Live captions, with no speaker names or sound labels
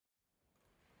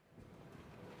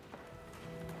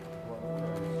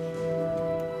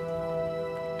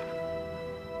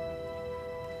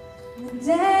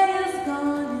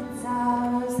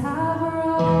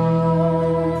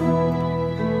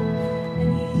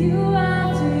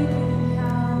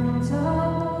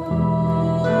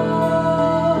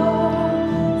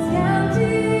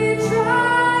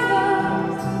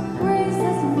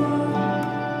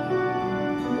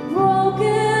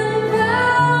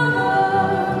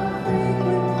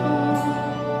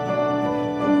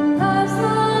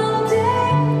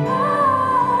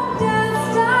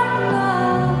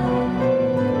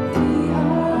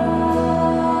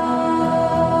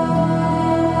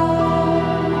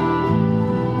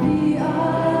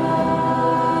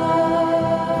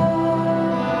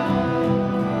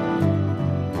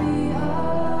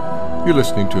You're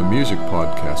listening to a music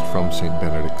podcast from St.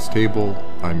 Benedict's Table.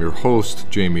 I'm your host,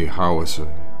 Jamie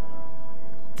Howison.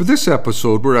 For this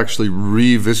episode, we're actually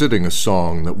revisiting a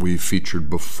song that we've featured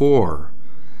before,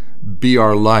 Be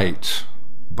Our Light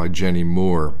by Jenny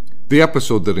Moore. The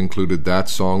episode that included that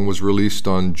song was released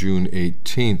on June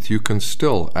 18th. You can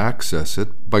still access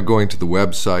it by going to the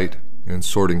website and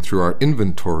sorting through our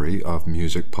inventory of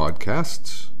music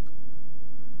podcasts.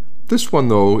 This one,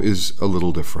 though, is a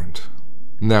little different.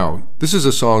 Now, this is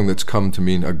a song that's come to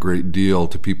mean a great deal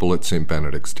to people at St.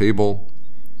 Benedict's Table.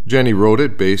 Jenny wrote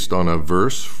it based on a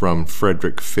verse from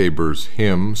Frederick Faber's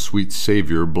hymn, Sweet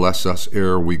Savior, Bless Us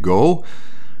Ere We Go,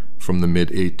 from the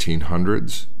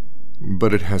mid-1800s,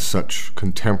 but it has such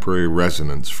contemporary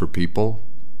resonance for people.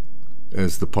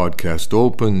 As the podcast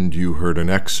opened, you heard an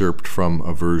excerpt from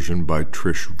a version by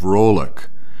Trish Vrolik,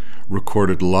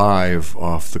 recorded live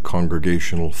off the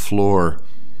congregational floor.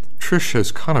 Trish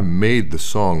has kind of made the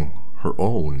song her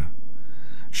own.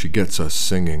 She gets us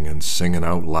singing and singing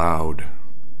out loud.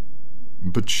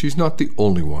 But she's not the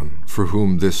only one for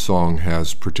whom this song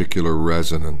has particular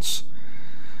resonance.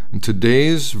 And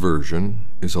today's version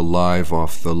is a live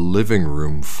off the living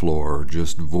room floor,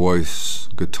 just voice,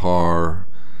 guitar,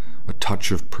 a touch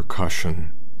of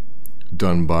percussion,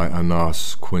 done by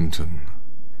Anas Quinton.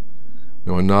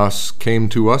 Now, Anas came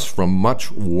to us from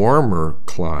much warmer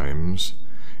climes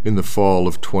in the fall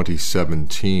of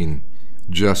 2017,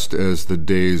 just as the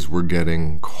days were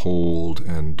getting cold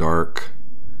and dark.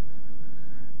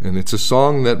 And it's a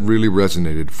song that really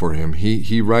resonated for him.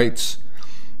 He writes,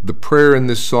 "The prayer in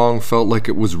this song felt like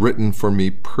it was written for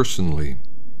me personally,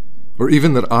 or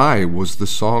even that I was the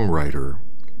songwriter.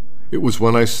 It was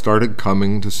when I started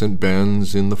coming to St.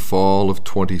 Ben's in the fall of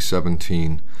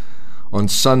 2017, on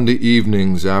Sunday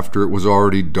evenings after it was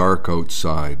already dark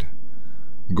outside,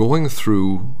 going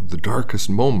through the darkest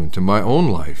moment in my own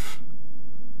life.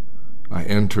 I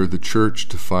enter the church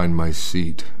to find my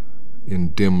seat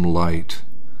in dim light.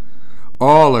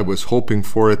 All I was hoping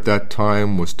for at that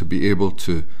time was to be able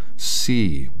to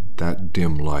see that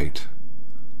dim light.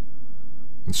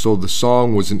 And so the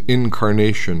song was an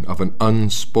incarnation of an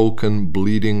unspoken,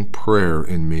 bleeding prayer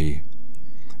in me,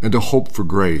 and a hope for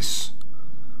grace,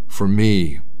 for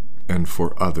me and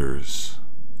for others."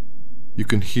 You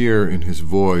can hear in his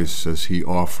voice as he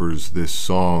offers this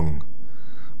song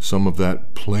some of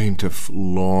that plaintive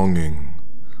longing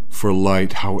for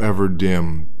light, however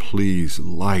dim, please,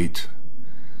 light.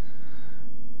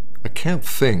 I can't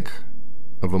think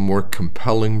of a more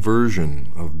compelling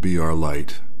version of Be Our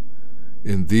Light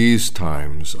in these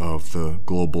times of the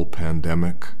global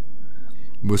pandemic,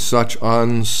 with such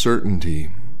uncertainty,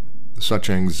 such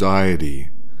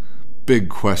anxiety, big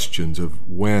questions of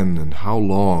when and how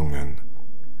long, and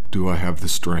do I have the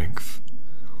strength?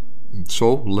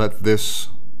 So let this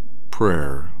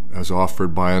prayer, as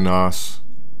offered by Anas,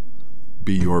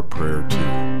 be your prayer too.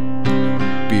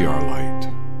 Be our light.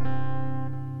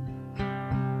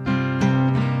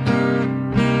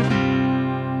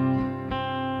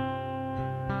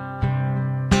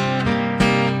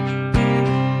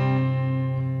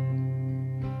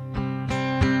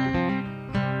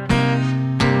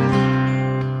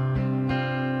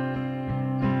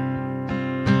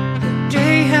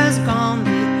 Gone,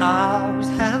 the hours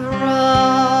have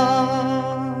run,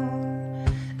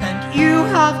 and you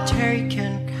have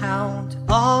taken count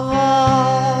of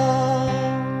all.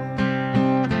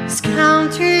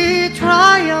 Scanty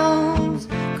triumphs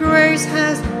grace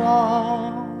has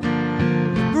won,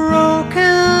 broken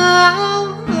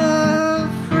out the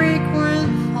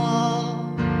frequent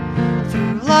fall,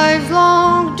 through life's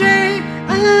long day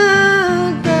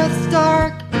and death's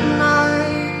dark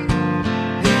night.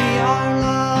 Be our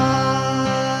light.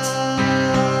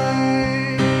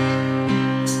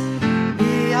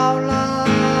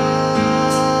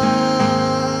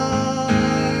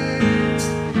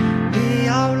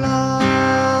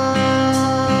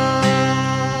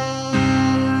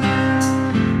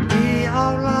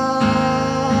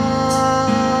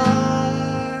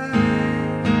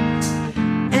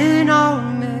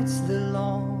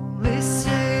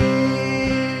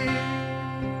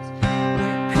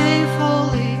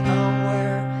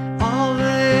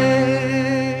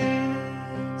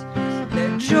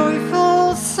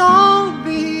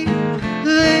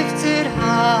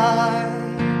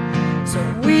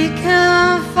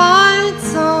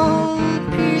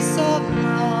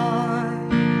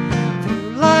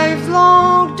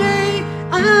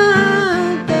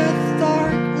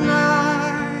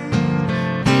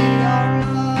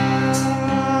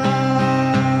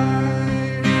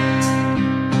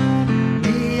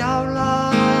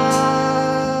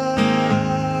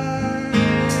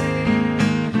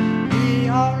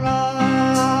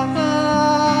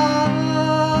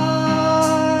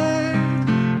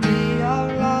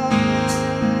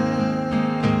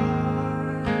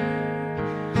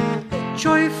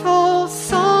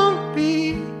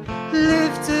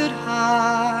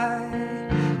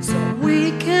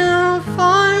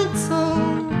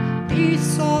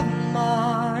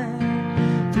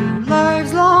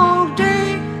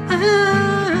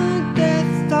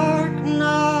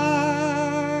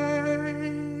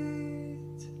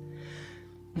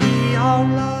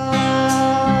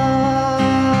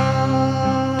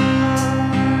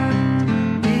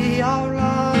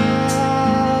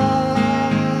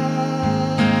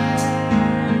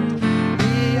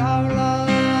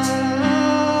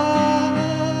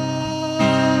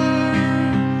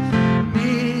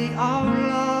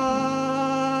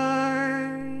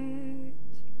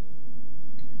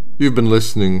 You've been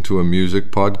listening to a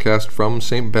music podcast from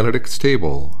St. Benedict's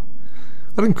Table.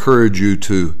 I'd encourage you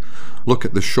to look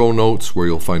at the show notes where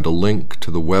you'll find a link to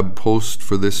the web post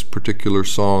for this particular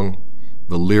song.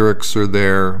 The lyrics are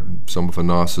there. Some of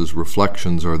Anas's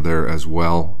reflections are there as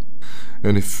well.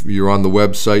 And if you're on the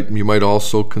website, you might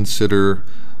also consider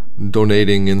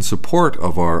donating in support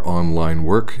of our online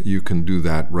work. You can do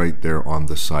that right there on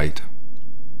the site.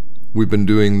 We've been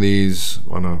doing these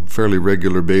on a fairly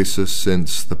regular basis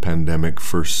since the pandemic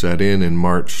first set in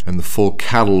March, and the full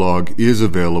catalog is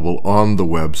available on the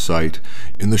website.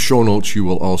 In the show notes, you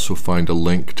will also find a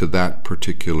link to that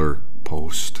particular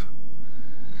post.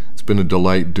 It's been a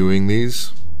delight doing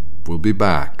these. We'll be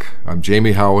back. I'm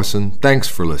Jamie Howison. Thanks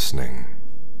for listening.